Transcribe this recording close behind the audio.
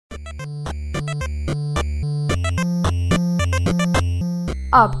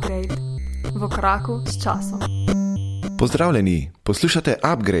Upgrade v koraku s časom. Pozdravljeni, poslušate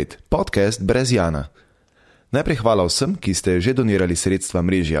Upgrade, podcast brez Jana. Najprej hvala vsem, ki ste že donirali sredstva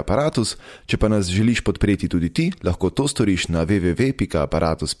mreži Aparatus, če pa nas želiš podpreti tudi ti, lahko to storiš na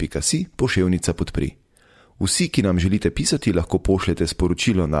www.aparatus.si/podpri. Vsi, ki nam želite pisati, lahko pošljete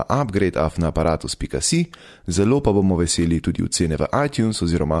sporočilo na upgrade@aparatus.si, zelo pa bomo veseli tudi ocene v iTunes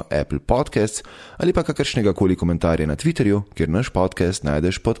oziroma Apple Podcasts ali pa kakršnega koli komentarja na Twitterju, kjer naš podcast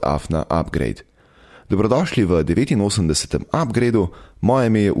najdeš pod @upgrade. Dobrodošli v 89. Upgradeu, moje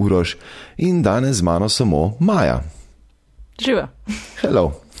ime je Uroš in danes z mano samo Maja. Živa.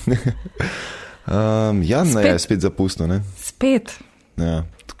 Hello. Jan je spet zapustil, ne? Spet. Ja,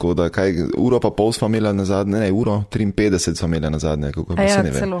 tako da uro pa pol smo imeli na zadnje, ne, uro 53 smo imeli na zadnje, kako pa se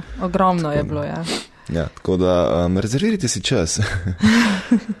ne ve. Celo, ogromno je bilo, ja. Ja, tako da rezervirajte si čas.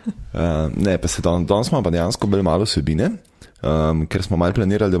 Ne, pa se danes smo pa dejansko bolj malo vsebine, ker smo malo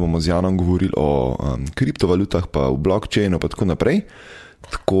planirali, da bomo z Janom govorili o kriptovalutah, pa v blockchainu, pa tako naprej.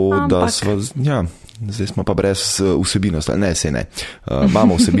 Tako da sva, ja, zdaj smo pa brez vsebine, ne, se ne.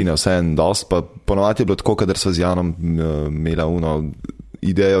 Imamo vsebine vse en dost, pa ponovati je bilo tako, kadar sva z Janom imela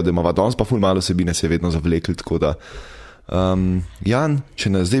idejo, da imava danes pa ful malo vsebine, se je vedno zavlekli, tako da Jan, če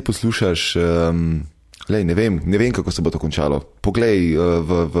nas zdaj poslušaš, ne vem, kako se bo to končalo. Poglej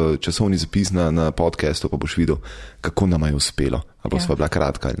v časovni zapis na podcastu, pa boš videl, kako nam je uspelo. Ali pa sva bila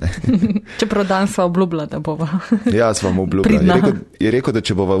kratka, ali ne? Čeprav dan sva obljubila, da bova. Ja, sva mu obljubila. Je rekel, da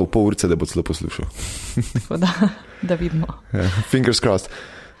če bova v pol urce, da bo celo poslušal. Tako da vidimo. Fingers crossed.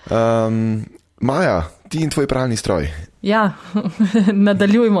 Maja, ti in tvoj pralni stroj. Ja,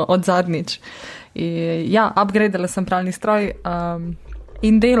 nadaljujmo od zadnjič. Ja, upgradala sem pralni stroj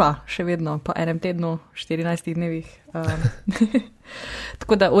in dela še vedno po enem tednu, 14 dnevih.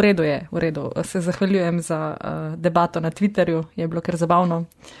 Tako da v redu je, v redu. Se zahvaljujem za debato na Twitterju, je bilo kar zabavno.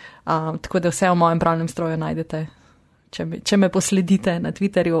 Tako da vse o mojem pralnem stroju najdete, če me posledite na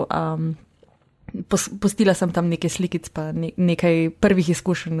Twitterju. Postila sem tam nekaj slikic, pa nekaj prvih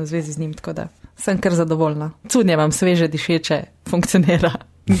izkušenj v zvezi z njim, tako da sem kar zadovoljna. Cudnje vam sveže dišeče funkcionira.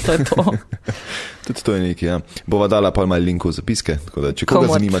 To je to. Tudi to je nekaj, ja. Bova dala pa malo linkov v zapiske, tako da če koga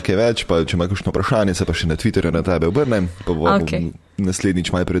zanima kaj več, pa če ima kakšno vprašanje, se pa še na Twitterju na tebe obrnem, pa bomo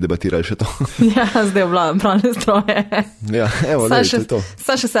naslednjič malo predebatirali še to. Ja, zdaj obvladam pralne stroje. Ja, evo, to je to.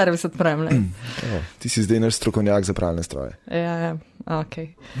 Saj še servis odprem, le. Ti si zdaj naš strokovnjak za pralne stroje. Ja,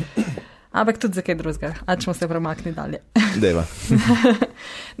 okej. Ampak tudi za kaj drugega. Ačemo se premakni dalje. Deva.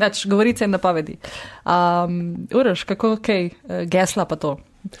 Znači, govorice in napovedi. Uroš, kako gesla pa to?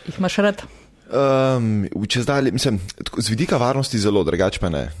 Jih imaš rad? Čezdalje, mislim, z vidika varnosti zelo, drugače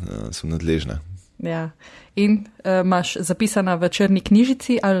pa ne, sem nadležna. Ja. In imaš zapisana v črni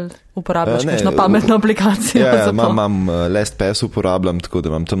knjižici ali uporabljaš kakšno pametno aplikacijo? Ja, imam LastPass uporabljam, tako da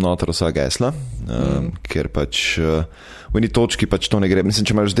imam tam noter vsa gesla, ker pač v eni točki pač to ne gre. Mislim,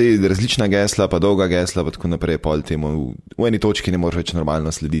 če imaš zdaj različna gesla, pa dolga gesla, pa tako naprej, pol temu, v eni točki ne moreš več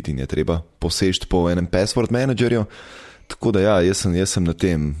normalno slediti in je treba posežiti po enem password managerju. Tako da ja, jaz sem na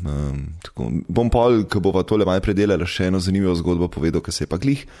tem. Tako, bom pol, ko bova tole malo predelala, še eno zanimivo zgodbo povedal, ki se je pa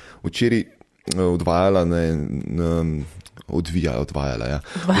glih včeraj odvajala, odvajala, ja.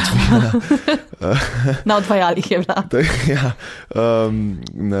 Na odvajalih je bila. Ja,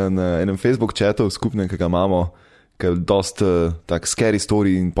 na enem Facebook chatu skupnem, ki ga imamo, ki je dost tak scary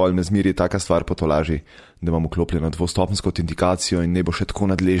story in pol me zmeri taka stvar potolaži, da imam vklopljeno dvostopenjsko autentikacijo in ne bo še tako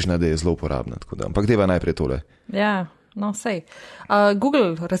nadležna, da je zelo uporabna. Ampak deva najprej tole. Ja, no sej.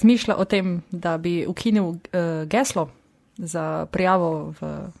 Google razmišlja o tem, da bi ukinil geslo za prijavo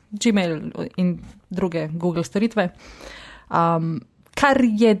v Gmail in druge Google storitve, kar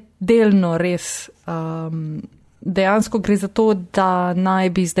je delno res. Dejansko gre za to, da naj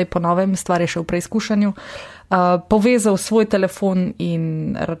bi zdaj po novem, stvar je še v preizkušanju, povezal svoj telefon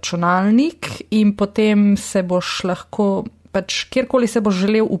in računalnik in potem se boš lahko, pač kjerkoli se boš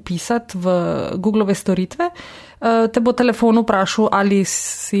želel upisati v Googleove storitve, te bo telefon vprašal, ali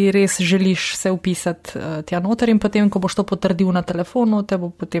si res želiš se upisati tja noter in potem, ko boš to potrdil na telefonu, te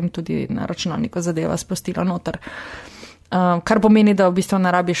bo potem tudi na računalniku zadeva spustila noter. Kar pomeni, da v bistvu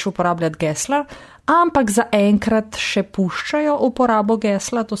ne rabiš uporabljati gesla, ampak za enkrat še puščajo uporabo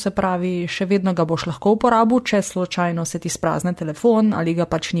gesla, to se pravi, še vedno ga boš lahko uporabil, če slučajno se ti sprazne telefon ali ga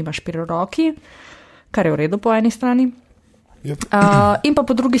pač nimaš pri roki, kar je v redu po eni strani. Yep. In pa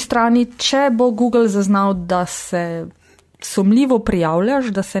po drugi strani, če bo Google zaznal, da se sumljivo prijavljaš,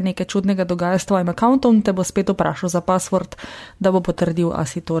 da se nekaj čudnega dogaja s tvojim accountom, te bo spet vprašal za password, da bo potrdil, a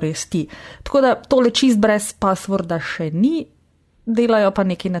si to res ti. Tako da tole čist brez passworda še ni, delajo pa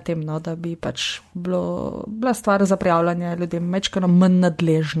nekaj na tem, no, da bi pač bila stvar za prijavljanje ljudem mečkano manj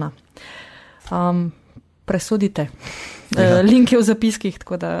nadležna. Presudite. Link je v zapiskih,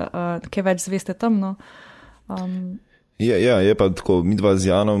 tako da kaj več zveste tam, no. Je pa tako, mi dva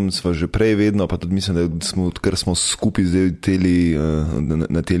z Janom sva že prej vedno, pa tudi mislim, da odkar smo skupaj zdaj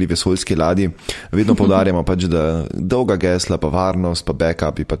na teli vesoljski ladji, vedno poudarjamo pač, da dolga gesla, pa varnost, pa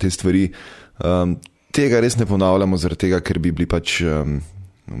backupi, pa te stvari, tega res ne ponavljamo, zaradi tega, ker bi bili pač,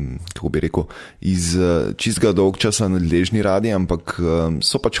 kako bi rekel, iz čistega dolg časa nadležni radi, ampak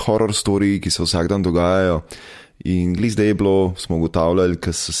so pač horror story, ki se vsak dan dogajajo. In glih zdaj smo ugotavljali, ker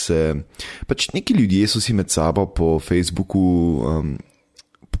so se, pač neki ljudje so si med sabo po Facebooku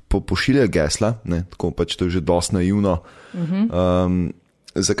pošiljali gesla, ne, tako pač to je že dosti naivno.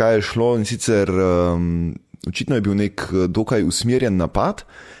 Zakaj je šlo? In sicer očitno je bil nek dokaj usmerjen napad,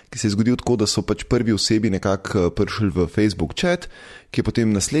 ki se je zgodil tako, da so pač prvi osebi nekako prišli v Facebook chat, ki je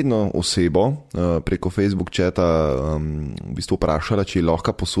potem naslednjo osebo preko Facebook chata v bistvu vprašala, če je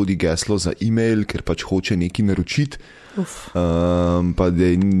lahko posodi geslo za e-mail, ker pač hoče nekaj naročiti. Pa da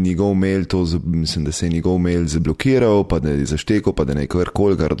je njegov mail, mislim, da se je njegov mail zablokiral, pa da je zaštekal, pa da je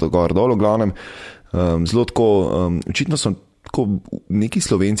karkoli gor dol, v glavnem. Zelo tako, očitno so tako neki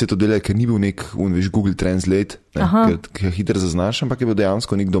Slovenci to delajo, ker ni bil nek Google Translate, ki hitro zaznaš, ampak je bil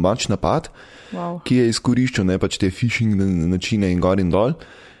dejansko nek domač napad, ki je izkoriščal pač te phishing načine in gor in dol.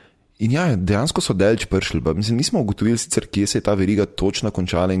 In ja, dejansko so delč prišli. Mislim, nismo ugotovili sicer, kje se je ta veriga točno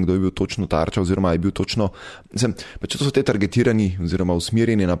končala in kdo je bil točno tarča, oziroma je bil točno, mislim, pač to so te targetirani oziroma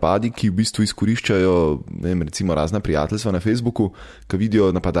usmerjeni napadi, ki v bistvu izkoriščajo, ne vem, recimo razna prijateljstva na Facebooku, ki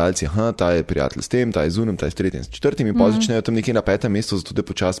vidijo napadalci, ta je prijatelj s tem, ta je z unim, ta je s tretjim, s četrtim in pozičnejo tam nekje na 5. mestu, zato da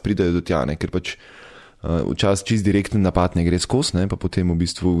počas pridajo do tja, ne, ker pač včasih čist direktni napad ne gre skozi, ne, pa potem v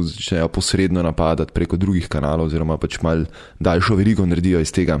bistvu začnejo posredno napadati preko drugih kanalov oziroma pač mal daljšo verigo naredijo iz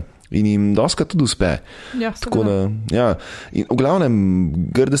tega. In jim doskrat tudi uspe. Ja, tako da, ja. In v glavnem,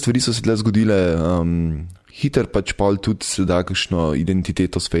 grde stvari so se tle zgodile, hiter pač pol tudi se da kakšno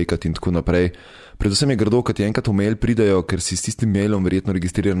identiteto sfejkati in tako naprej. Predvsem je grdo, kad ti enkrat v mail pridajo, ker si s tistim mailom verjetno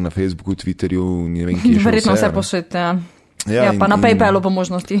registriran na Facebooku, Twitterju, ne vem, kje še verjetno vse. Verjetno vse posvet, ja. Ja, pa na PayPalu po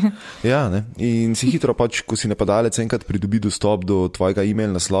možnosti. Ja, ne. In si hitro pač, ko si napadalec enkrat pridobi dostop do tvojega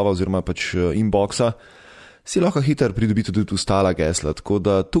e-mail naslova oziroma pač inboxa, si lahko hiter pridobi tudi ostala gesla, tako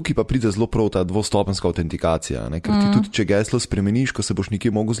da tukaj pa pride zelo prav ta dvostopenska autentikacija, ne? Ker ti tudi, če geslo spremeniš, ko se boš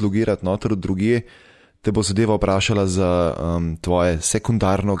nekje mogel zlogirati noter od drugje, te bo zadeva vprašala za tvoje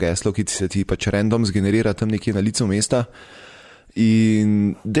sekundarno geslo, ki se ti pač random zgenerira tam nekje na licu mesta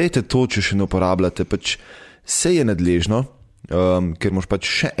in dejte to, če še ne uporabljate, pač se je nadležno, ker moš pač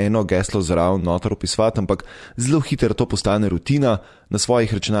še eno geslo zraven noter opisovati, ampak zelo hitro to postane rutina, na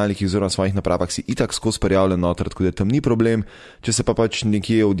svojih računalnikih oziroma na svojih napravah si itak skozi prijavljen noter, tako da tam ni problem, če se pa pač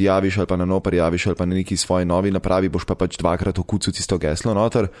nekje odjaviš ali pa na novo prijaviš ali pa na neki svoji novi napravi, boš pa pač dvakrat okucil tisto geslo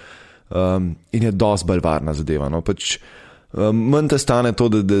noter in je dosti bolj varna zadeva, no, pač manj te stane to,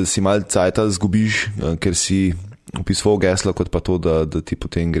 da si malo cajta zgubiš, ker si upisoval geslo, kot pa to, da ti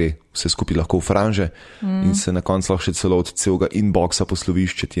potem gre vse skupaj lahko v franže in se na koncu lahko še celo od celega inboxa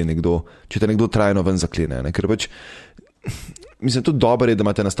posloviš, če te nekdo trajno ven zaklene, ne? Ker pač mislim, tudi dobro je, da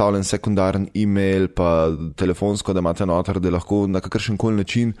imate nastavljen sekundaren e-mail pa telefonsko, da imate noter, da lahko na kakršenkoli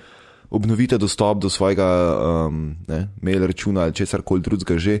način obnovite dostop do svojega mail računa ali česarkoli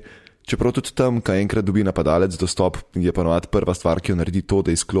drugega že. Čeprav tudi tam, kaj enkrat dobi napadalec dostop, je ponovadi prva stvar, ki jo naredi to,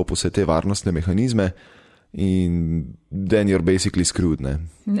 da izklopi vse te varnostne mehanizme in then you're basically screwed, ne.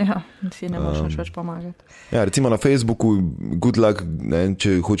 Ja, si ne moš več pomagati. Ja, recimo na Facebooku, good luck, ne,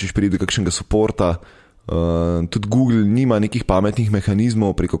 če hočeš priti do kakšnega suporta, tudi Google nima nekih pametnih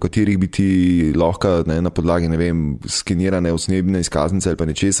mehanizmov, preko katerih bi ti lahko, ne, na podlagi, ne vem, skenirane osebne izkaznice ali pa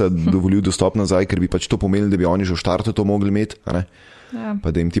nečesa dovolil dostop nazaj, ker bi pač to pomenili, da bi oni že v štartu to mogli imeti, a ne. Ja.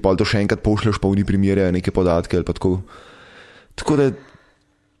 Pa da jim ti pa to še enkrat pošlješ, pa oni primerjajo neke podatke ali pa tako. Tako da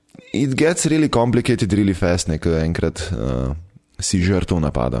it gets really complicated really fast, ne, ko enkrat si žrtev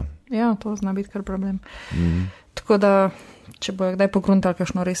napada. Ja, to zna biti kar problem. Tako da, če bojo kdaj pogruntali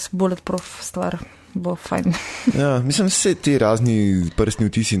kakšno res bulletproof stvar, bo fajn. Ja, mislim, vse ti razni prstni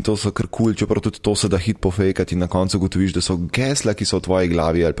vtisi in to so kar cool, čeprav tudi to se da hit pofejkati in na koncu gotoviš, da so gesla, ki so v tvoji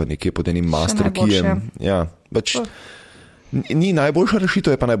glavi ali pa nekje pod enim master keyem. Ja, pač ni najboljša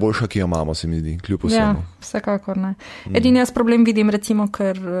rešitev, je pa najboljša, ki jo imamo, se mi zdi, kljub vsemu. Ja, vsekakor ne. Edini jaz problem vidim, recimo,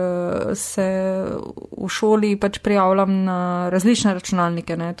 ker se v šoli pač prijavljam na različne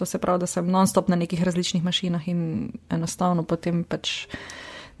računalnike, ne, to se pravi, da sem non-stop na nekih različnih mašinah in enostavno potem pač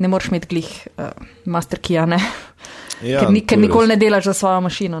ne moreš imeti glih master keya, ne. Ja, ker nikoli ne delaš za svojo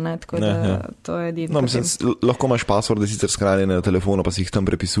mašino, ne, tako da to je edino. No, mislim, lahko imaš passworde sicer shranjene na telefonu, pa si jih tam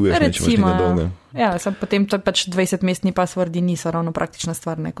prepisuješ, če imaš nekaj dolge. Ja, potem to pač 20-mestni passwordi niso ravno praktična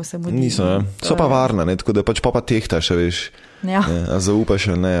stvar, ne, ko se mudi. Niso, ja. So pa varna, ne, tako da pač pa tehtaš, veš, ja. A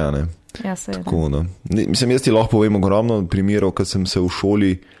zaupaš ali ne, a ne. Ja, se je. Tako, no. Mislim, jaz ti lahko povem ogromno primerov, ko sem se v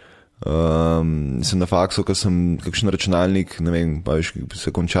šoli, sem na faksu, ko sem kakšen računalnik, ne vem, pa veš,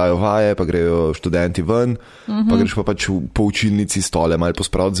 se končajo vaje, pa grejo študenti ven, pa greš pa pač po učilnici stole, malo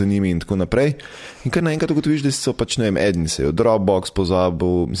pospraviti za njimi in tako naprej. In kar naenkrat ugotoviš, da so pač, ne vem, eden se je v Dropbox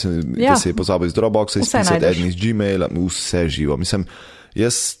pozabil, mislim, da se je pozabil iz Dropboxa izpisati, eden iz Gmaila, vse živo. Mislim,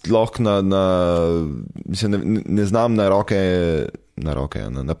 jaz lahko mislim, ne znam na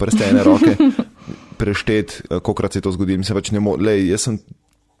prste ene roke preštet, kolikrat se je to zgodilo. Mislim, pač ne lej, jaz sem,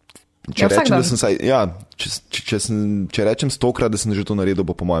 če rečem, da sem saj, ja, če rečem 100-krat, da sem že to naredil,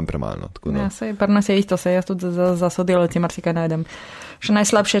 bo po mojem premalo. Ja, sej, pri nas je isto, se jaz tudi za sodelavci marsikaj najdem. Še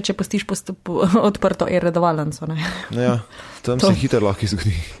najslabše, če pustiš odprto e-redovalnico, ne. Ja, tam se hitro lahko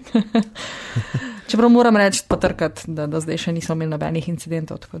izgodi. Čeprav moram reči, potrkati, da do zdaj še nismo imeli nobenih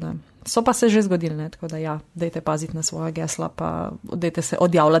incidentov, tako da so pa se že zgodili, ne, tako da ja, dajte paziti na svoja gesla, pa dajte se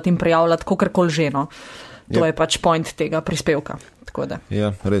odjavljati in prijavljati, kakorkoli že, no. To je pač point tega prispevka, tako da.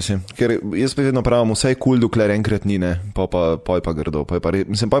 Ja, res je, ker jaz pa vedno pravim, vse je cool, dokler enkrat ni, ne, pa je pa grdo, pa je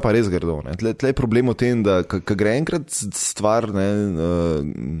pa res grdo, ne. Tle je problem v tem, da ko gre enkrat stvar, ne,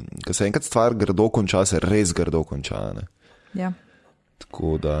 ko se enkrat stvar grdo konča, se res grdo konča, ne. Ja.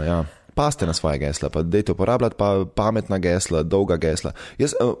 Tako da, ja. Paste na svoje gesla, pa dejte uporabljati pa pametna gesla, dolga gesla.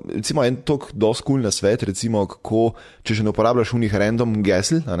 Jaz, recimo, en tok dosti cool na svet, recimo, kako, če že ne uporabljaš unih random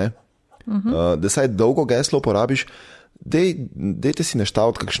gesl, a ne, da saj dolgo geslo uporabiš, dejte si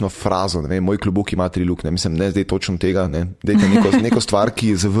naštaviti kakšno frazo, ne vem, moj klobuk ima 3 luknje, mislim, ne zdaj točno tega, ne, dejte neko stvar,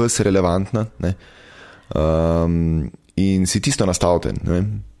 ki je za vas relevantna, ne, in si tisto nastavite, ne,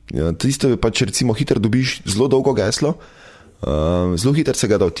 tisto pač recimo hitro dobiš zelo dolgo geslo, zelo hitro se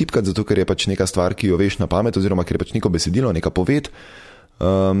ga da vtipkati, zato ker je pač neka stvar, ki jo veš na pamet, oziroma ker je pač neko besedilo, neka poved,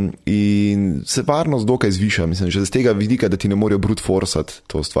 in se varnost dokaj zviša, mislim, že z tega vidika, da ti ne morejo brute forceati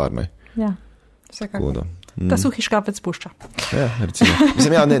to stvar, ne. Ja, vsekako. Ta suhi škapec pušča. Ja, recimo.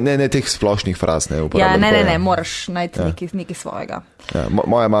 Mislim, ja, ne teh splošnih fraz, ne uporabljati. Ja, ne, moraš najti nekaj svojega. Ja,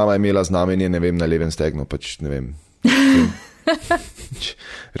 moja mama je imela znamenje, ne vem, na levem stegnu, pač ne vem.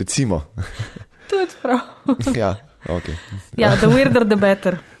 Recimo. Tudi prav. Ja, ok. Ja, the weirder the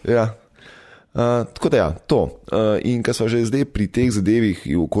better. Ja. Tako da ja, to. In ko smo že zdaj pri teh zadevih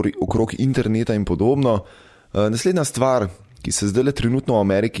okrog interneta in podobno, naslednja stvar, ki se zdaj trenutno v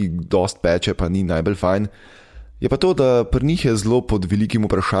Ameriki dost peče, pa ni najbolj fajn, je pa to, da pri njih je zelo pod velikim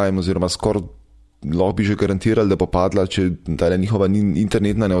vprašanjem, oziroma skoraj lahko bi že garantirali, da bo padla, če tale njihova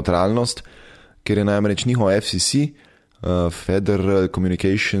internetna neutralnost, ker je namreč njihov FCC, Federal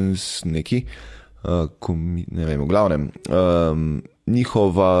Communications neki, ne vem, v glavnem,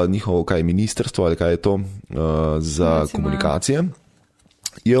 njihovo kaj ministrstvo ali kaj je to za komunikacije,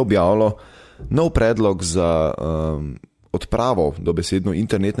 je objavilo nov predlog za odpravo dobesedno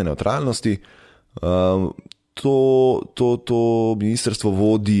internetne nevtralnosti. To ministrstvo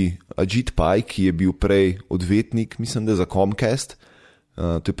vodi Ajit Pai, ki je bil prej odvetnik, mislim, da za Comcast.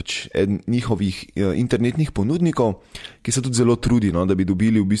 To je pač eden njihovih internetnih ponudnikov, ki se tudi zelo trudi, no, da bi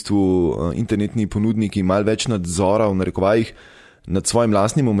dobili v bistvu internetni ponudniki malo več nadzora v narekovajih nad svojim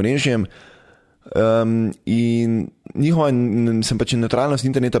lastnim omrežjem. In njihova pač neutralnost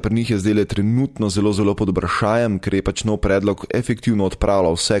interneta pri njih je zdaj trenutno zelo, zelo pod vprašanjem, ker je pač nov predlog efektivno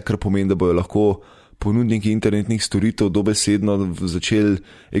odpravljal vse, kar pomeni, da bojo lahko ponudniki internetnih storitev dobesedno začeli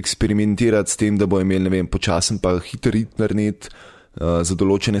eksperimentirati s tem, da bojo imeli, ne vem, počasen pa hiter internet za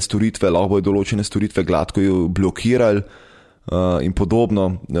določene storitve, lahko bojo določene storitve gladko jo blokirali in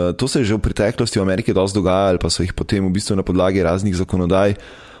podobno. To se je že v preteklosti v Ameriki dosti dogajalo, pa so jih potem v bistvu na podlagi raznih zakonodaj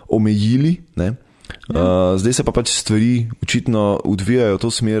omejili, ne. Zdaj se pa pač stvari očitno odvijajo v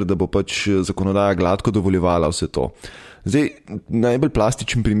to smer, da bo pač zakonodaja gladko dovoljevala vse to. Zdaj, najbolj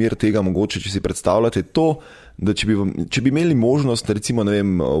plastičen primer tega mogoče, če si predstavljate to, da če bi imeli možnost, recimo, ne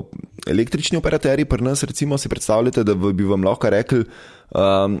vem, električni operaterji pri nas, recimo, si predstavljate, da bi vam lahko rekli,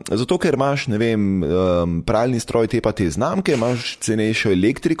 zato ker imaš, ne vem, pralni stroj te pa te znamke, imaš cenejšo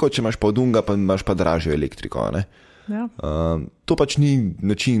elektriko, če imaš pa odunga, pa imaš pa dražjo elektriko, ne. Ja. To pač ni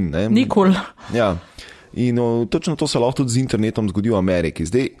način, ne. Nikoli. Ja. In točno to se lahko tudi z internetom zgodi v Ameriki.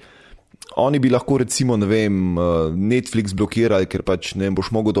 Zdaj, oni bi lahko recimo, ne vem, Netflix blokirali, ker pač ne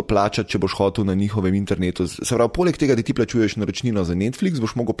boš mogel doplačati, če boš hotel na njihovem internetu. Se pravi, poleg tega, da ti plačuješ naročnino za Netflix,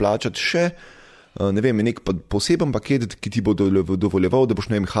 boš mogel plačati še ne vem, nek poseben paket, ki ti bo dovoljeval, da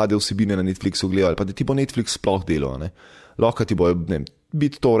boš, ne vem, HD vsebine na Netflixu gledal, ali pa da ti bo Netflix sploh delal, ne. Lahko ti bojo, ne vem,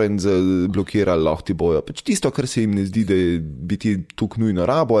 BitTorrent blokirali, lahko ti bojo, pač tisto, kar se jim ne zdi, da bi ti tukaj nujno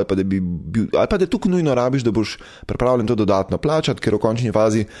rabo, ali pa da tukaj nujno rabiš, da boš pripravljen to dodatno plačati, ker v končni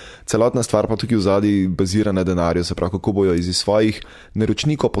fazi celotna stvar pa tukaj v zadnji bazira na denarju, se pravi, kako bojo iz svojih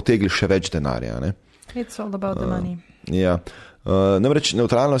naročnikov potegli še več denarja, ne. It's all about the money. Ja. Namreč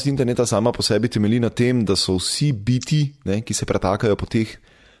nevtralnost interneta sama po sebi temelji na tem, da so vsi biti, ne, ki se pretakajo po teh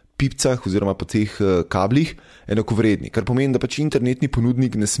pipcah oziroma po teh kablih enakovredni, kar pomeni, da pač internetni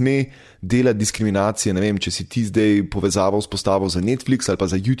ponudnik ne sme delati diskriminacije, ne vem, če si ti zdaj povezavo vzpostavil za Netflix ali pa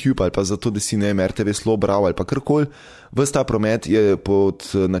za YouTube ali pa za to, da si, ne vem, RTV Slo bral ali pa karkoli, ves ta promet je pod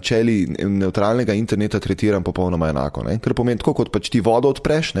načeli nevtralnega interneta tretiran popolnoma enako, ne, kar pomeni, tako kot pač ti vodo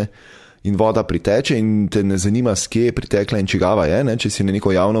odpreš, ne, in voda priteče in te ne zanima, s kje je pritekla in čigava je, ne, če si na neko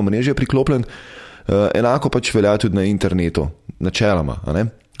javno mrežje priklopljen, enako pač velja tudi na internetu, načeloma, a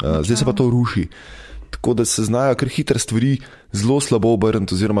ne. Zdaj se pa to ruši, tako da se znajo kar hitre stvari zelo slabo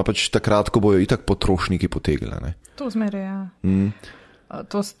obrniti, oziroma pač takrat, ko bojo itak potrošniki potegli. Ne? To zmeraj, ja.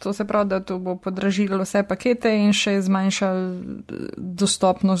 To se pravi, da to bo podražilo vse pakete in še zmanjšalo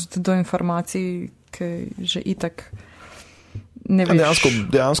dostopnost do informacij, ki že itak ne veš.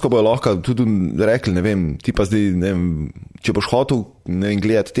 Dejansko bojo lahko tudi rekli, ne vem, ti pa zdaj, ne vem, če boš hotel, ne vem,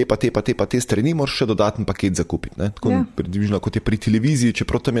 gledati te strani, moraš še dodaten paket zakupiti, ne? Tako približno kot je pri televiziji,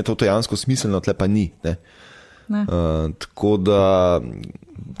 čeprav tam je to dejansko smiselno, tle pa ni, ne? Tako da,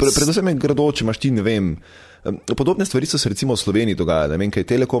 predvsem je grdo, če imaš ti, ne vem, podobne stvari so se recimo v Sloveniji dogajale, ne vem, kaj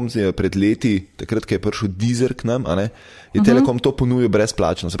Telekom pred leti, takrat, ko je prišel Deezer k nam, a ne, je Telekom to ponudil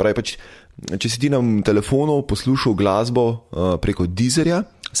brezplačno, se pravi pač, če si ti na telefonu poslušal glasbo preko Deezerja,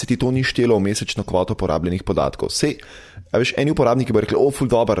 se ti to ni štelo v mesečno kvoto porabljenih podatkov. Sej, a veš, eni uporabniki bo rekli,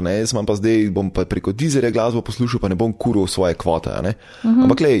 ful dober, ne, jaz imam pa zdaj, bom pa preko Deezerja glasbo poslušal, pa ne bom kuril svoje kvote, ne.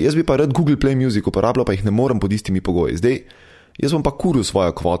 Ampak lej, jaz bi pa rad Google Play Music uporabljal, pa jih ne morem pod istimi pogoji. Zdaj, jaz bom pa kuril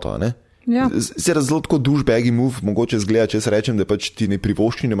svojo kvoto, ne. Ja. Se zelo tako douchebaggy move, mogoče zgleda, če jaz rečem, da pač ti ne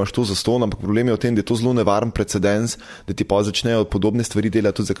privoščini, imaš to zastonj, ampak problem je v tem, da je to zelo nevaren precedens, da ti pa začnejo podobne stvari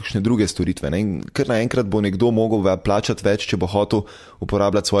delati tudi za kakšne druge storitve. Ne? In kar naenkrat bo nekdo mogel plačati več, če bo hotel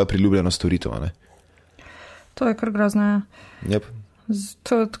uporabljati svojo priljubljeno storitev. Ne? To je kar grozno. Yep.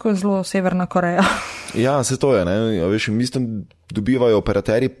 To je tako zelo Severna Koreja. Ja, se to je, ne. Ja, veš, mislim, dobivajo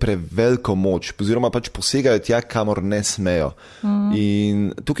operaterji preveliko moč, oziroma pač posegajo tja, kamor ne smejo. In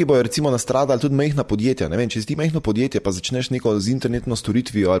tukaj bojo recimo nastradali tudi majhna podjetja. Ne vem, če si ti majhno podjetje, pa začneš neko z internetno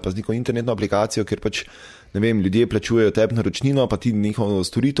storitvijo ali pa z neko internetno aplikacijo, kjer pač, ne vem, ljudje plačujejo tebi naročnino, pa ti njihovo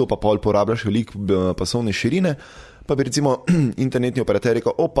storitev, pa pol porabljaš veliko pasovne širine, pa bi recimo internetni operater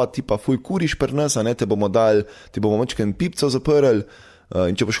rekel, opa, ti pa fuj kuriš pri nas, a ne, ti bomo močken pipco zaprli,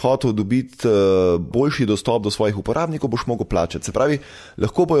 in če boš hotel dobiti boljši dostop do svojih uporabnikov, boš mogel plačati. Se pravi,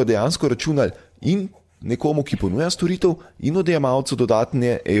 lahko bojo dejansko računali in nekomu, ki ponuja storitev, in odjemalcu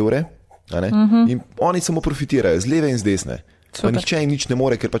dodatne evre, a ne, in oni samo profitirajo z leve in z desne. Pa nihče jim nič ne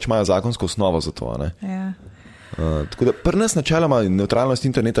more, ker pač imajo zakonsko osnovo za to, a ne. Ja. Tako da pri nas načeloma nevtralnost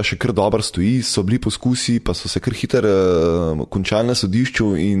interneta še kar dobro stoji, so bili poskusi, pa so se kar hitro končali na sodišču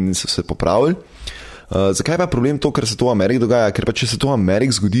in so se popravili. Zakaj pa problem to, ker se to v Ameriki dogaja? Ker pa če se to v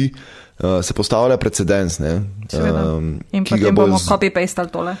Ameriki zgodi, se postavlja precedens, ne? In potem bomo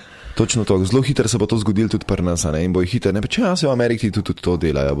copy-pastali tole. Točno to, zelo hitro se bo to zgodilo tudi pri nas, ne? In bo hitro, ne, pa če se v Ameriki tudi to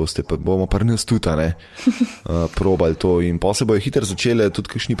delajo, bomo pri nas tudi, ne, probali to in pa se bojo hitro začele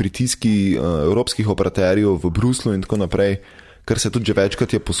tudi kakšni pritiski evropskih operaterjev v Bruslu in tako naprej, kar se tudi že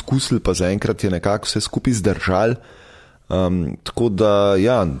večkrat je poskusil, pa zaenkrat je nekako vse skupaj zdržal. Tako da,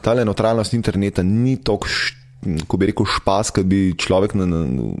 ja, tale neutralnost interneta ni toliko, ko bi rekel, špas, kot bi človek na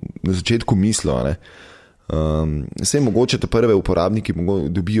začetku mislil, ne. Vse mogoče te prve uporabniki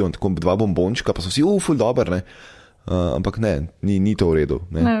dobijo tako 2 bombončka, pa so vsi ful dober, ne. Ampak ne, ni to v redu.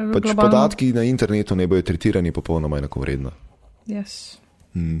 Ne. Pač podatki na internetu ne bojo tretirani popolnoma enakovredno. Yes.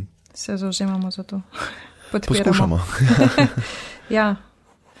 Se zauzemamo za to. Podpiramo. Poskušamo. Ja.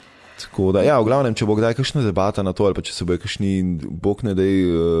 Tako da, ja, v glavnem, če bo kdaj kakšna debata na to, ali pa če se bojo kakšni, bog ne daj,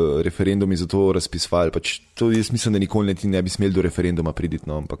 referendumi za to razpisvali, pač to jaz mislim, da nikoli ne bi smeli do referenduma priditi,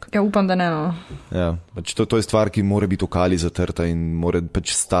 no, ampak. Ja, upam, da ne, no. Ja, pač to je stvar, ki mora biti okali zatrta in mora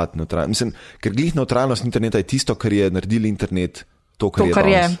pač stati neutralno. Mislim, ker glih neutralnost interneta je tisto, kar je naredil internet, to, kar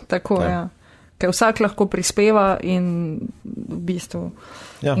je. Tako, ja. Ker vsak lahko prispeva in v bistvu.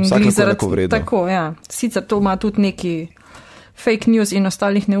 Ja, vsak lahko enako vredno. Tako, ja. Sicer to ima tudi neki fake news in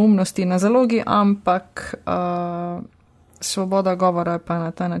ostalih neumnosti na zalogi, ampak Svoboda govora pa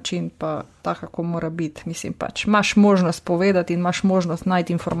na ta način pa tako, kako mora biti. Mislim pač, imaš možnost povedati in imaš možnost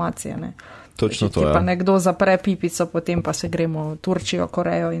najti informacije. Ne? Točno to, ja. Pa nekdo zapre pipico, potem pa se gremo v Turčijo,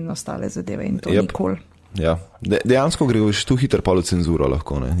 Korejo in ostale zadeve in to nikoli. Ja, dejansko greš tu hitro pa v cenzuro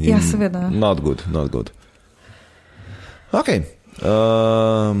lahko, ne? Ja, seveda. Not good. Ok,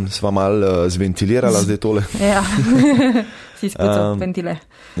 sva mal zventilirala zdaj tole. Ja, si spucal ventile.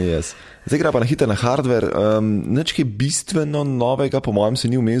 Yes. Zdaj gre pa na hitro na hardware. Nič kaj bistveno novega, po mojem, se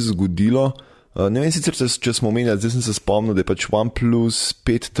ni vmes zgodilo. Ne vem sicer, če smo omenjali, zdaj sem se spomnil, da je pač OnePlus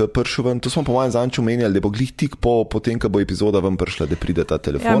 5T prišel ven. To smo po mojem zanč omenjali, da bo glih tik po tem, ko bo epizoda ven prišla, da pride ta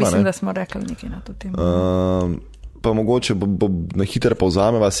telefon. Ja, mislim, da smo rekli nekaj na to temo. Pa mogoče bo na hitro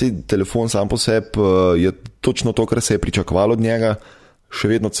povzameva. Sej telefon sam po sebi je točno to, kar se je pričakovalo od njega. Še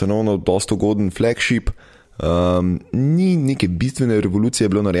vedno cenovno dosto ugoden flagship. Ni neke bistvene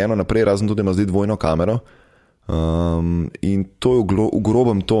revolucije bilo narejeno naprej, razen to, da ima zdaj dvojno kamero. In to je v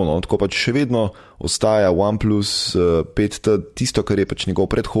grobem to, no. Tako pač še vedno ostaja OnePlus 5T tisto, kar je pač njegov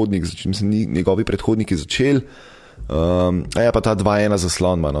predhodnik, njegovi predhodniki začeli. A je pa ta 2.1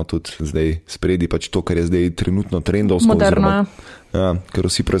 zaslon, no, tudi zdaj spredi pač to, kar je zdaj trenutno trendovsko. Moderno. Ja, ker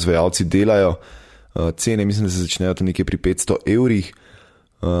vsi proizvajalci delajo. Cene mislim, da se začnejo tam nekje pri 500 evrih.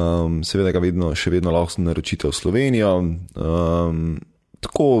 Seveda ga še vedno lahko naročite v Slovenijo.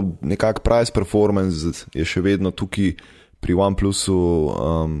 Tako nekak price performance je še vedno tukaj pri OnePlusu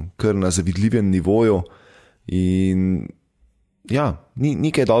kar na zavidljivem nivoju in ja, ni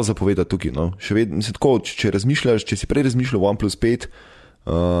kaj dal zapovedati tukaj, no. Še vedno, mislim tako, če si prej razmišljal o OnePlus 5,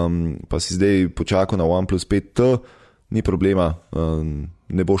 pa si zdaj počakal na OnePlus 5T, ni problema,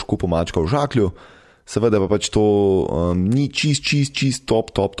 ne boš kupil mačka v žaklju, seveda pa pač to ni čist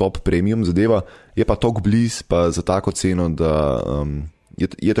top premium zadeva, je pa tok bliz, pa za tako ceno, da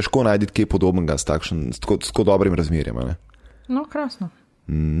je težko najti kaj podobnega s tako dobrim razmerjem. Ne? No, krasno.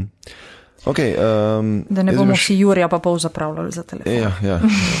 Okay, da ne bomo si Jurija pa pol zapravljali za telefon. Ja.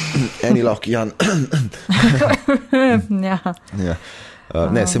 Eni lahko Jan. Ja.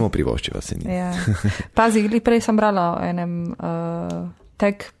 Ne, samo privoščiva se ni. Ja. Pazi, prej sem brala o enem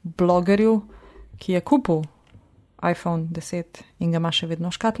tech blogerju, ki je kupil iPhone 10 in ga ima še vedno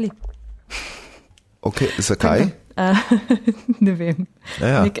v škatli. Ok, zakaj? Ne vem.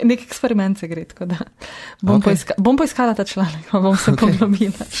 Ja. Nek eksperiment se gre, tako da bom poiskala ta članek, bom se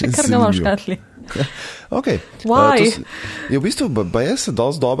poglobila. Še kar ga ima v škatli. Ok. Why? Je v bistvu, je se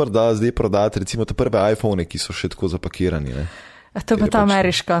dosti dober, da zdaj prodati recimo te prve iPhone, ki so še tako zapakirani, ne? To je pa ta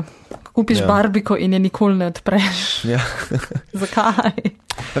ameriška. Kupiš barbiko in je nikoli ne odpreš. Ja. Zakaj?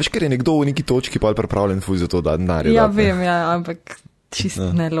 Veš, ker je nekdo v neki točki pa pripravljen fuj za to, da denarje. Ja, vem, ja, ampak čisto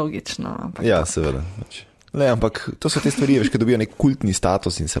nelogično. Ampak ja, seveda. Le, ampak to so te stvari, veš, ki dobijo nek kultni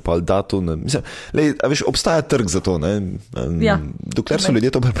status in se pa da to... Veš, obstaja trg za to, ne? Ja. Dokler so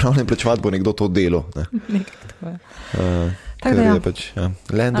ljudje to pripravljeni plačevati, bo nekdo to delo. Ne? Nekaj Ker je pač,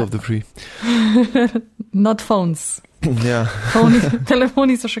 land of the free. Not phones. Ja.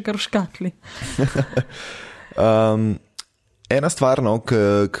 Telefoni so še kar v škatli. Ena stvar, no,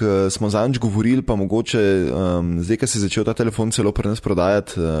 ki smo zanj govorili, pa mogoče zdaj, ko se je začel ta telefon celo pri nas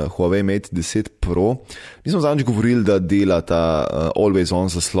prodajati, Huawei Mate 10 Pro, mi smo zanj govorili, da dela ta always on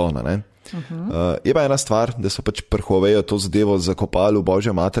zaslona, ne? Je pa ena stvar, da so pač pri Huawei to zadevo zakopali v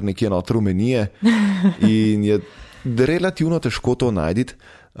božja mater nekje noter v menije in je relativno težko to najditi.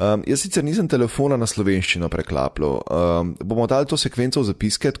 Jaz sicer nisem telefona na slovenščino preklapljal. Bomo dali to sekvenco v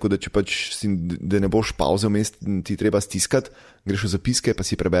zapiske, tako da če pač da ne boš pauze vmes, ti treba stiskati, greš v zapiske, pa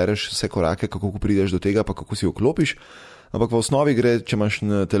si prebereš vse korake, kako prideš do tega, pa kako si vklopiš. Ampak v osnovi gre, če imaš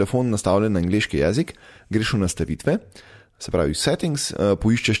telefon nastavljen na angleški jezik, greš v nastavitve, se pravi settings,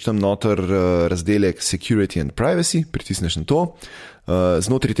 poiščeš tam noter razdelek security and privacy, pritisneš na to,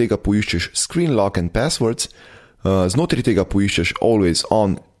 znotri tega poiščeš screen lock and passwords, znotri tega poiščeš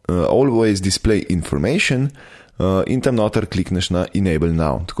always display information in tam noter klikneš na enable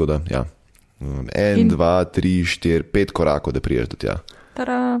now, tako da, ja, 1, 2, 3, 4, 5 korakov, da priješ do tja.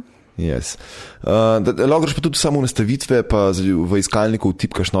 Tada! Yes. Lahko greš pa tudi samo v nastavitve, pa v iskalniku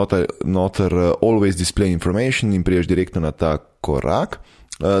tipkaš noter always display information in priješ direktno na ta korak.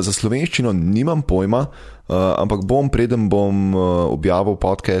 Za slovenščino nimam pojma, ampak preden bom objavil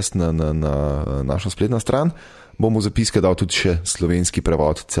podcast na našo spletno stran, bom v zapiske dal tudi še slovenski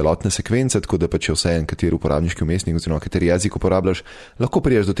prevod celotne sekvence, tako da pa če vse en, kateri uporabniški vmesnik oziroma kateri jezik uporabljaš, lahko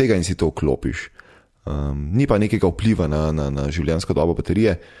priješ do tega in si to vklopiš. Ni pa nekega vpliva na življenjsko dobo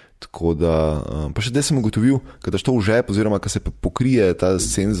baterije, tako da, pa še zdaj sem ugotovil, ko daš to v žep oziroma ko se pokrije ta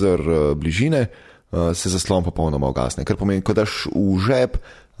senzor bližine, se zaslon popolnoma ugasne, kar pomeni, ko daš v žep,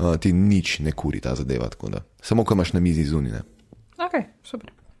 ti nič ne kuri ta zadeva, tako da Samo, ko imaš na mizi zunine. Ok,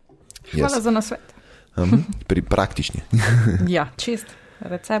 super. Hvala za nasvet. Praktični. Ja, čist,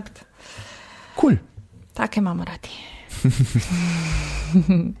 recept. Cool. Take imamo radi.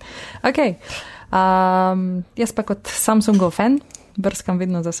 Ok. Jaz pa kot Samsungov fan, brskam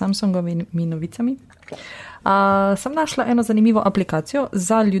vedno za Samsungovimi novicami, sem našla eno zanimivo aplikacijo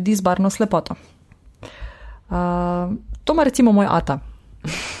za ljudi z barvno slepoto. To ima recimo moj ata.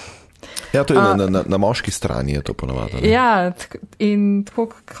 Ja, to je na moški strani, je to ponavadi. Ja, in tako,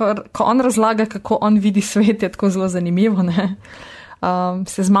 ko on razlaga, kako on vidi svet, je tako zelo zanimivo. Ne?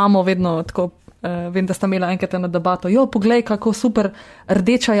 Se z mamo vedno tako, vem, da sta imela enkrat eno debato, poglej, kako super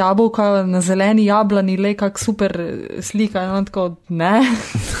rdeča jabolka na zeleni jablani, lej, kak super slika. In on tako, ne,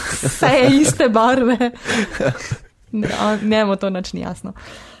 vse je iste barve. Njemu to nič ni jasno.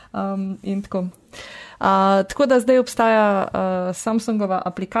 In tako. Tako da zdaj obstaja Samsungova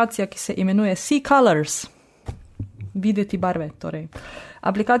aplikacija, ki se imenuje C-Colors. Videti barve, torej.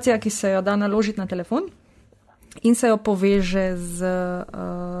 Aplikacija, ki se jo da naložiti na telefon in se jo poveže z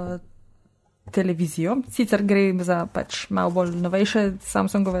televizijo. Sicer gre za pač malo bolj novejše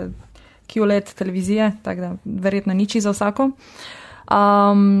Samsungove QLED televizije, tako da verjetno niči za vsako.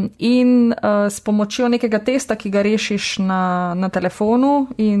 In s pomočjo nekega testa, ki ga rešiš na telefonu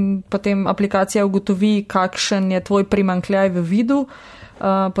in potem aplikacija ugotovi, kakšen je tvoj primanjkljaj v vidu,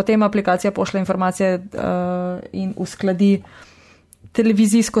 potem aplikacija pošlje informacije in uskladi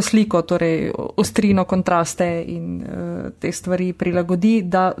televizijsko sliko, torej ostrino, kontraste in te stvari prilagodi,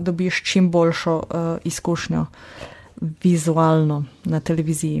 da dobiš čim boljšo izkušnjo vizualno na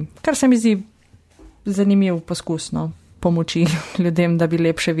televiziji. Kar se mi zdi zanimiv poskus, no, pomoči ljudem, da bi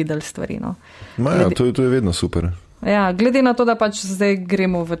lepše videli stvari. No. To je vedno super. Ja, glede na to, da pač zdaj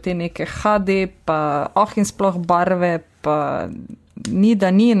gremo v te neke HD, pa in sploh barve, pa ni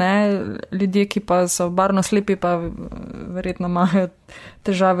da ni, ne, ljudje, ki pa so barvno slepi, pa verjetno imajo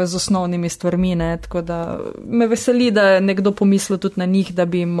težave z osnovnimi stvarmi, ne, tako da me veseli, da je nekdo pomislil tudi na njih, da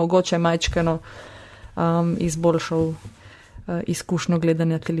bi jim mogoče majčkeno izboljšal izkušnjo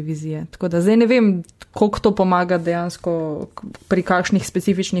gledanja televizije. Tako da zdaj ne vem, koliko to pomaga dejansko pri kakšnih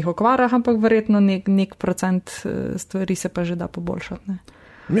specifičnih okvarah, ampak verjetno nek procent stvari se pa že da poboljšati, ne.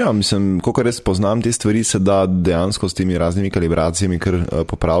 Ja, mislim, koliko res poznam te stvari, se da dejansko s temi raznimi kalibracijami kar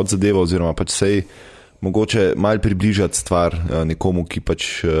popraviti zadevo, oziroma pač sej mogoče malo približati stvar nekomu, ki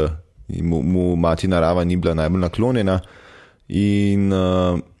pač mu mati narava ni bila najbolj naklonjena. In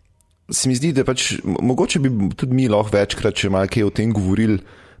se mi zdi, da pač mogoče bi tudi mi lahko večkrat, če malo kaj o tem govorili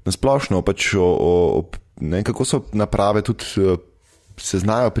nasplošno, pač ne, kako so naprave tudi se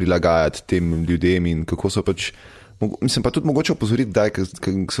znajo prilagajati tem ljudem in kako so pač. Mislim pa tudi mogoče opozoriti, da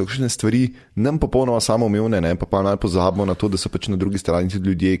so kakšne stvari nam popolnoma samoumevne, ne, pa malo pozabimo na to, da so pač na drugi strani tudi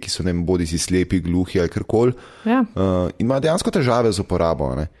ljudje, ki so bodi si slepi, gluhi ali karkoli. Ja. In imajo dejansko težave z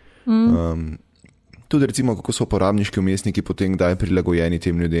uporabo. Ne. Tudi recimo, kako so uporabniški vmesniki potem kdaj prilagojeni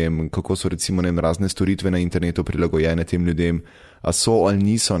tem ljudem, kako so recimo razne storitve na internetu prilagojene tem ljudem, a so ali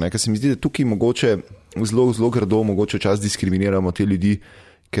niso. Ne. Ker se mi zdi, da tukaj mogoče zelo grdo, mogoče čas diskriminiramo te ljudi,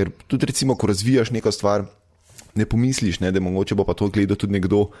 ker tudi recimo, ko razvijaš neko stvar, ne pomisliš, ne, da mogoče bo pa to gledal tudi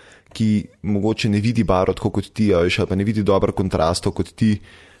nekdo, ki mogoče ne vidi barv tako kot ti, ali pa ne vidi dobro kontrastov kot ti.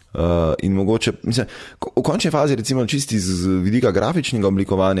 In mogoče, mislim, v končni fazi recimo čisti z vidika grafičnega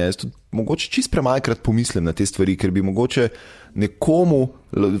oblikovanja, jaz tudi mogoče čist premalkrat pomislim na te stvari, ker bi mogoče nekomu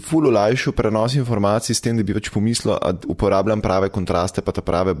ful olajšal prenos informacij s tem, da bi več pomislil, da uporabljam prave kontraste pa ta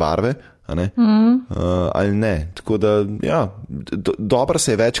prave barve, a ne? Ali ne. Tako da, ja, dobro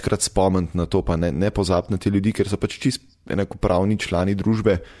se je večkrat spomniti na to, pa ne pozabiti na te ljudi, ker so pač čist enakopravni člani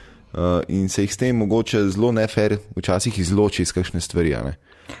družbe in se jih s tem mogoče zelo nefer včasih izloči iz kakšne stvari, a ne?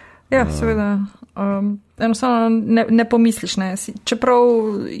 Ja, seveda. Enostavno ne pomisliš, ne. Čeprav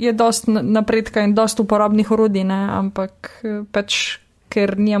je dost napredka in dost uporabnih orodij, ne, ampak pač,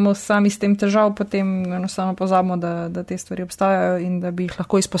 ker nijamo sami s tem težav, potem enostavno pozabimo, da te stvari obstajajo in da bi jih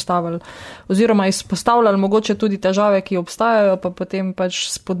lahko izpostavili. Oziroma izpostavljali mogoče tudi težave, ki obstajajo, pa potem pač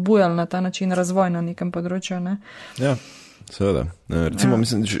spodbujali na ta način razvoj na nekem področju, ne. Ja. Seveda. Recimo,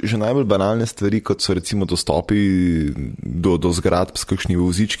 mislim, že najbolj banalne stvari, kot so recimo dostopi do zgradb s kakšnimi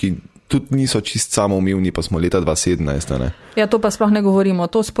vozički, tudi niso čist samoumevni, pa smo leta 2017. Ne? Ja, to pa sploh ne govorimo.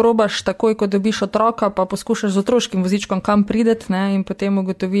 To sprobaš takoj, ko dobiš otroka, pa poskušaš z otroškim vozičkom kam prideti, ne? In potem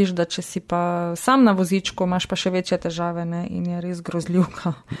ugotoviš, da če si pa sam na vozičku, imaš pa še večje težave, ne? In je res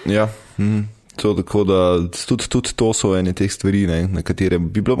grozljivka. Ja, tako da tudi to so ene teh stvari, ne, na katere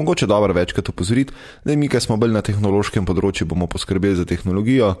bi bilo mogoče dobro večkrat opozoriti. Mi, ki smo bolj na tehnološkem področju, bomo poskrbeli za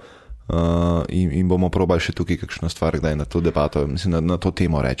tehnologijo in bomo probali še tukaj kakšno stvar kdaj na to debato, mislim, na to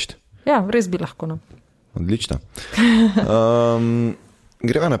temo reči. Ja, res bi lahko. No. Odlično.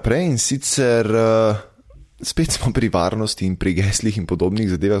 Greva naprej in sicer spet smo pri varnosti in pri geslih in podobnih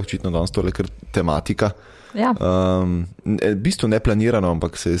zadevah, očitno danes tole kar tematika. Ja. V bistvu neplanirano,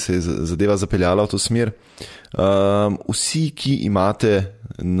 ampak se je zadeva zapeljala v to smer. Vsi, ki imate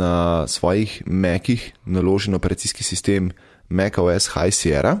na svojih Macih naložen operacijski sistem macOS High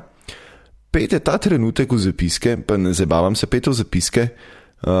Sierra, pejte ta trenutek v zapiske, pa ne zabavam se, pejte v zapiske,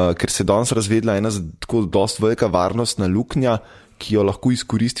 ker se danes razvedla ena tako dost velika varnostna luknja, ki jo lahko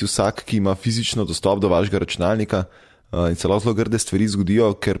izkoristi vsak, ki ima fizično dostop do vašega računalnika, in se lahko zelo grde stvari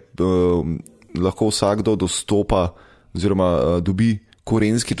zgodijo, ker lahko vsakdo dostopa oziroma dobi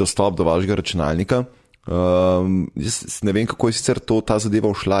korenski dostop do vašega računalnika. Jaz ne vem, kako je sicer ta zadeva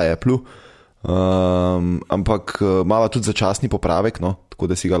ušla Apple, ampak malo tudi začasni popravek, no, tako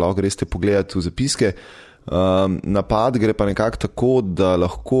da si ga lahko greste pogledati v zapiske. Napad gre pa nekako tako, da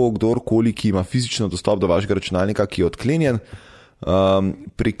lahko kdorkoli, ki ima fizično dostop do vašega računalnika, ki je odklenjen,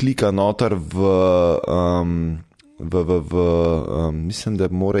 preklika noter mislim, da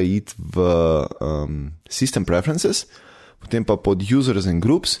mora iti v System Preferences, potem pa pod Users and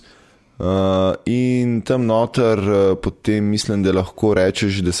Groups, in tam noter potem mislim, da lahko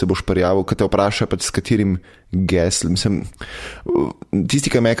rečeš, da se boš prijavil, kad te vpraša pač s katerim geslom. Tisti,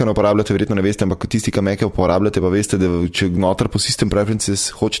 ki Maca ne uporabljate, verjetno ne veste, ampak tisti, ki Maca uporabljate, pa veste, da če noter po System Preferences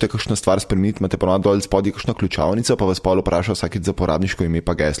hočete kakšno stvar spremeniti, imate ponovno dol spodaj kakšno ključavnico, pa vas pol vpraša vsakič za uporabniško ime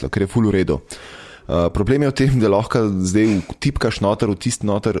pa geslo, ker je ful v redu. Problem je v tem, da lahko zdaj tipkaš noter, vtisni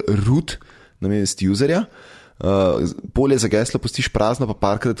noter root namesto userja, polje za geslo pustiš prazno, pa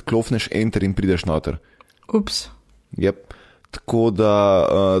parkrat klofneš enter in prideš noter. Ups. Yep. Tako da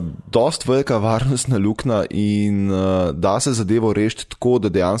dost velika varnostna luknja in da se zadevo rešiti tako,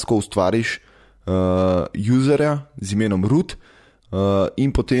 da dejansko ustvariš userja z imenom root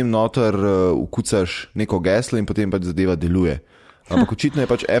in potem noter vkucaš neko geslo in potem pač zadeva deluje. Ampak očitno je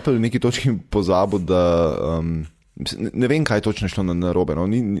pač Apple v neki točki pozabil, da ne vem, kaj točno šlo narobe. No?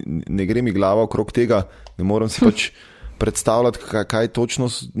 Ne gre mi glava okrog tega, ne moram si pač predstavljati,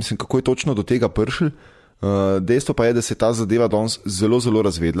 kako je točno do tega prišel. Dejstvo pa je, da se ta zadeva danes zelo, zelo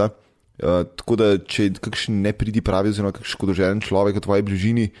razvedla. Tako da, če kakšen ne pridi pravi oziroma kakšen škodoželen človek v tvoji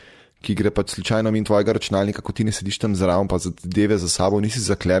bližini, ki gre pač slučajno min tvojega računalnika, ko ti ne sediš tam zraven, pa zadeve za sabo, nisi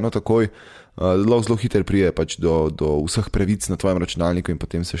zakleno takoj, zelo hiter prije pač do vseh pravic na tvojem računalniku in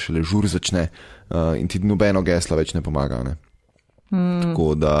potem se šele žur začne in ti nobeno gesla več ne pomaga. Ne?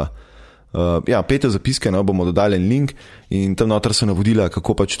 Tako da, pejte zapiske, no, bomo dodali en link in tam noter so navodila,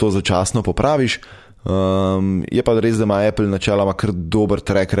 kako pač to začasno popraviš. Je pa res, da ima Apple načeloma kar dober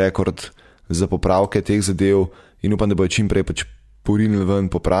track record za popravke teh zadev in upam, da bojo čim prej pač porinili ven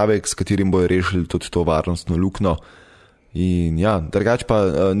popravek, s katerim bojo rešili tudi to varnostno luknjo. In drugače pa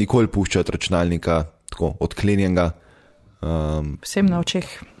nikoli puščati računalnika tako odklenjenega. Vsem na očeh.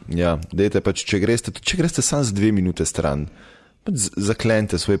 Dajte pač, če greste samo z 2 minute stran, pač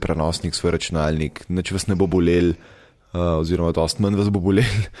zaklenite svoj prenosnik, svoj računalnik, če vas ne bo bolel, oziroma dost manj vas bo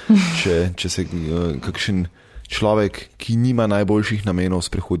bolel, če se kakšen človek, ki nima najboljših namenov,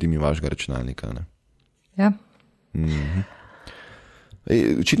 sprehodi mi vašega računalnika. Ne? Ja.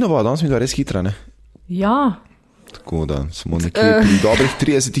 Očitno bo danes mi da res hitra, ne? Ja. Tako da smo nekje pri dobrih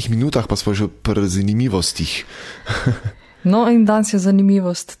 30 minutah, pa smo že pri zanimivostih. No in danes je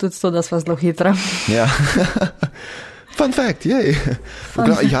zanimivost tudi to, da sva zelo hitra. Ja. Fun fact, jej.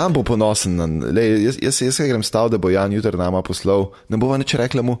 Jan bo ponosen. Jaz grem stav, da bo Jan jutri nama poslal. Ne bova nič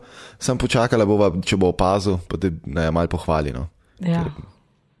rekla mu, sem počakala bova, če bo opazil, pa da naj malo pohvali. No. Ja.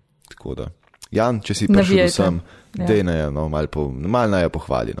 Tako da. Jan, če si prišel sem, dej naj jo, malo naj jo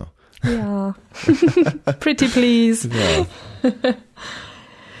pohvali. No. Ja. Pretty please. Ja.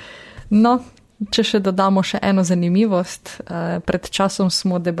 No, če še dodamo še eno zanimivost. Pred časom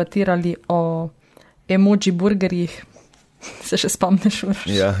smo debatirali o emoji burgerjih. Se še spomniš?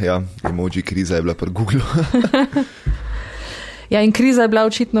 Ja, emoji kriza je bila pri Google. Ja, in kriza je bila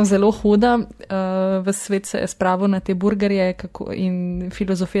očitno zelo huda. V svet se je spravil na te burgerje in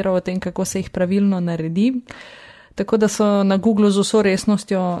filozofiral o tem, kako se jih pravilno naredi. Tako da so na Google z vso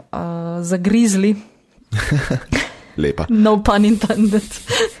resnostjo zagrizli. Lepa. No pun intended.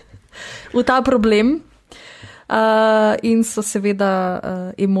 V ta problem. In so seveda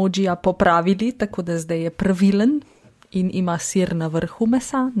emojija popravili, tako da zdaj je pravilen in ima sir na vrhu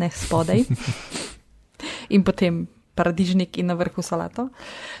mesa, ne spodaj. In potem paradižnik in na vrhu salato.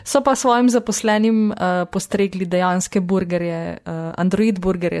 So pa svojim zaposlenim postregli dejanske burgerje, Android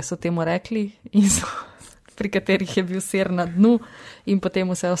burgerje so temu rekli, in so, pri katerih je bil sir na dnu in potem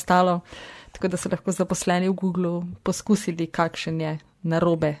vse ostalo. Tako da so lahko zaposleni v Google poskusili, kakšen je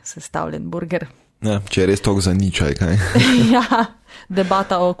narobe sestavljen burger. Ja, če je res toliko za ničaj, kaj? Ja,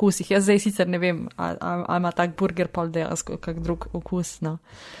 debata o okusih. Jaz zdaj sicer ne vem, ali ima tak burger pol dejansko kak drug okus. No.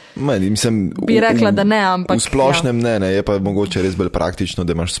 Mislim, bi rekla, da ne, ampak... V splošnem ja. Ne, je pa mogoče res bolj praktično,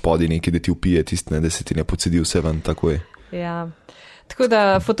 da imaš spodaj nekaj, da ti upije tiste, da se ti ne pocedi vse ven takoj. Ja. Tako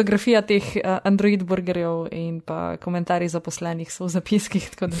da fotografija teh Android burgerjev in pa komentarji zaposlenih so v zapiskih,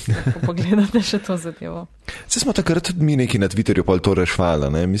 tako da si lahko pogledate še to zadevo. Se smo takrat tudi mi neki na Twitterju pol to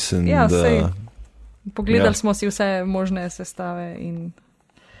rešvali, ne? Mislim, ja, da... Sej, pogledali smo si vse možne sestave in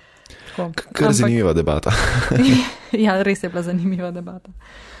tako. Kar zanimiva debata. Ja, res je bila zanimiva debata.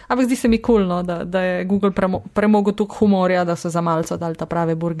 Ampak zdi se mi cool, no, da je Google premogel toliko humorja, da so za malce dali ta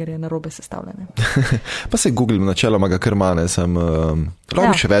prave burgerje narobe sestavljene. Pa se Google načeloma ga kar mane,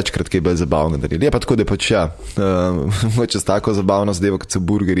 lahko še večkrat kaj bolj zabavno naredili. Je pa tako, da pač ja, mogoče s tako zabavno zadevo, kot so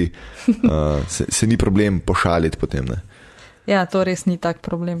burgeri, se ni problem pošaliti potem, ne. Ja, to res ni tak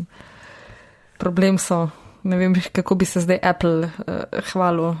problem. Problem so, ne vem, kako bi se zdaj Apple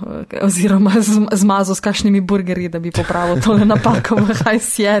hvalil oziroma zmazal s kakšnimi burgerji, da bi popravil tole napako v High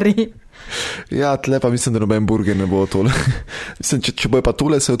Sierra. Ja, tle pa mislim, da noben burger ne bo tole. Mislim, če bojo pa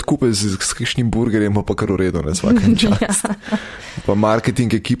tole se odkupili s kakšnim burgerjem, bo pa kar v redu, ne, vsakem čas. Ja. Pa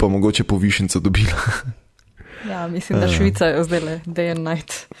marketing ekipa mogoče povišenco dobila. Ja, mislim, da Švica je zdaj day and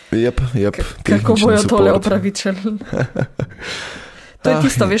night. Jep. Kako bojo tole opravičili? To je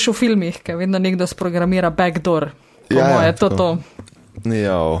tisto, veš, v filmih, ker vedno nekdo sprogramira backdoor. Je to.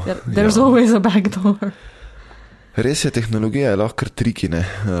 There's always a backdoor. Res je, tehnologija je lahko kar triki, ne.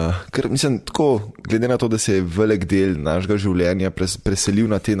 Ker, mislim, tako, glede na to, da se je velik del našega življenja preselil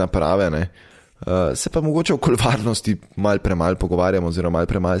na te naprave, ne, se pa mogoče o varnosti malo premalo pogovarjamo, oziroma malo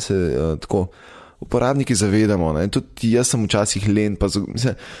premalo se tako uporabniki zavedamo. Ne. Tudi jaz sem včasih len, pa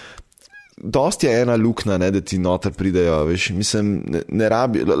mislim, dosti je ena luknja, ne, da ti noter pridejo, veš, mislim, ne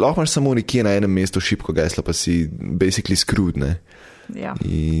rabi, lahko imaš samo nekje na enem mestu šibko geslo, pa si basically screwed, ne. Ja.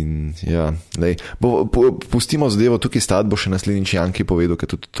 In ja, lej, pustimo zadevo tukaj stati, bo še naslednjič Janki povedal,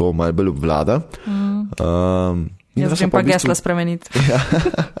 ker tudi to malo bolj obvlada. Jaz želim pa gesla spremeniti. Ja.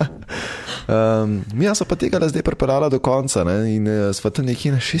 Ja, so pa tega zdaj preparala do konca, ne, in sva tam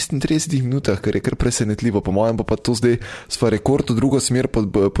nekje na 36 minutah, kar je kar presenetljivo. Po mojem pa to zdaj sva rekord v drugo smer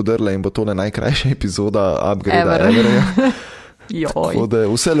podrla in bo tole najkrajša epizoda Upgrade Ever. Tako da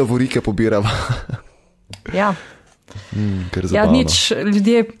vse lovorike pobirava. Ja. Ja, nič,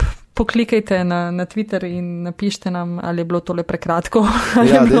 ljudje poklikajte na Twitter in napište nam, ali je bilo tole prekratko.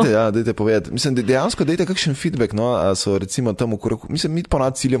 Dajte povedati. Mislim, dejansko dajte kakšen feedback, no, a so recimo tam okrog, mislim, mi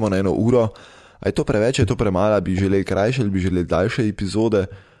ponad ciljamo na 1 uro, a je to preveč, je to premalo, bi želeli krajše ali bi želeli daljše epizode.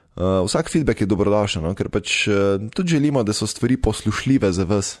 Vsak feedback je dobrodošel, no, ker pač tudi želimo, da so stvari poslušljive za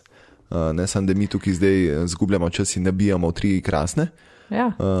vas, ne samo, da mi tukaj zdaj zgubljamo čas in nabijamo v 3 krasne.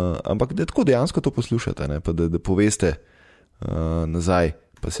 Ja. Ampak da tako dejansko to poslušate, ne, pa da poveste nazaj,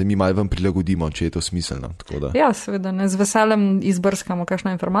 pa se mi malo vam prilagodimo, če je to smiselno. Ja, seveda, ne, z veseljem izbrskamo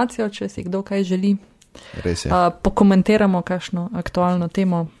kakšno informacijo, če si kdo kaj želi. Res je. Pokomentiramo kakšno aktualno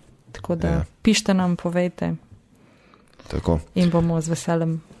temo, tako da pište nam, povejte. Tako. In bomo z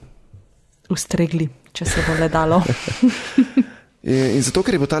veseljem ustregli, če se bo le dalo. In zato,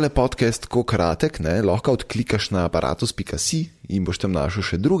 ker je bo tale podcast tako kratek, ne, lahko odklikaš na aparatus.si in boš tam našel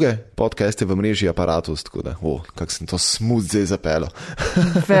še druge podcaste v mreži Aparatus, tako da, kak sem to smooth zdaj zapelo.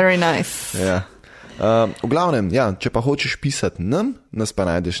 Very nice. Ja. V glavnem, ja, če pa hočeš pisati nam, nas pa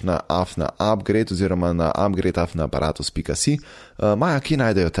najdeš na upgrade oziroma na upgrade@aparatus.si. Maja, kje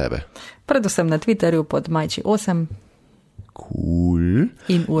najdejo tebe? Predvsem na Twitterju pod Majči8. Cool.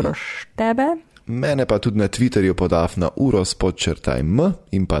 In Uroš tebe. Mene pa tudi na Twitterju pod @uros_m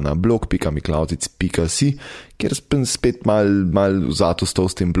in pa na blog.miklavzic.si, kjer spet mal zato stol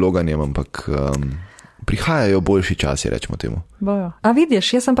s tem bloganjem, ampak prihajajo boljši časi, rečemo temu. Bojo. A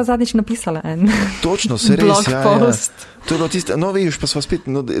vidiš, jaz sem pa zadnjič napisala en točno, se res, blog post. Ja. To je bilo tiste, no vidiš, pa smo spet,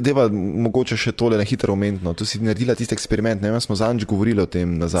 no, deva mogoče še tole na hitro omentno, tu si naredila tiste eksperiment, ne vem, smo zadnjič govorili o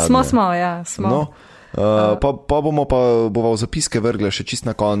tem nazadnje. Smo. No. Pa bova v zapiske vrgla še čist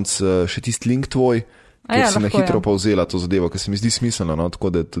na konc, še tist link tvoj, ker si na hitro povzela to zadevo, ker se mi zdi smiselno, no,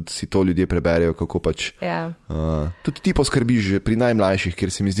 tako da tudi si to ljudje preberejo, kako pač. Tudi ti poskrbiš že pri najmlajših, ker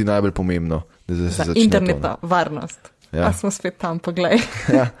se mi zdi najbolj pomembno, da se začne to. Za internetna varnost. Ja. A smo spet tam, poglej.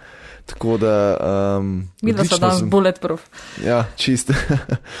 Ja. Tako da... Mi da so danes bulletproof. Ja, čist.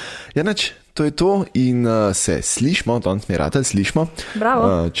 Ja, nač, to je to in se slišmo, danes mi ratelj slišmo.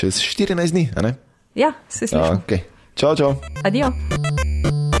 Bravo. Čez 14 dni, a ne? Ja, se slišimo. Okay. Čau. Adijo.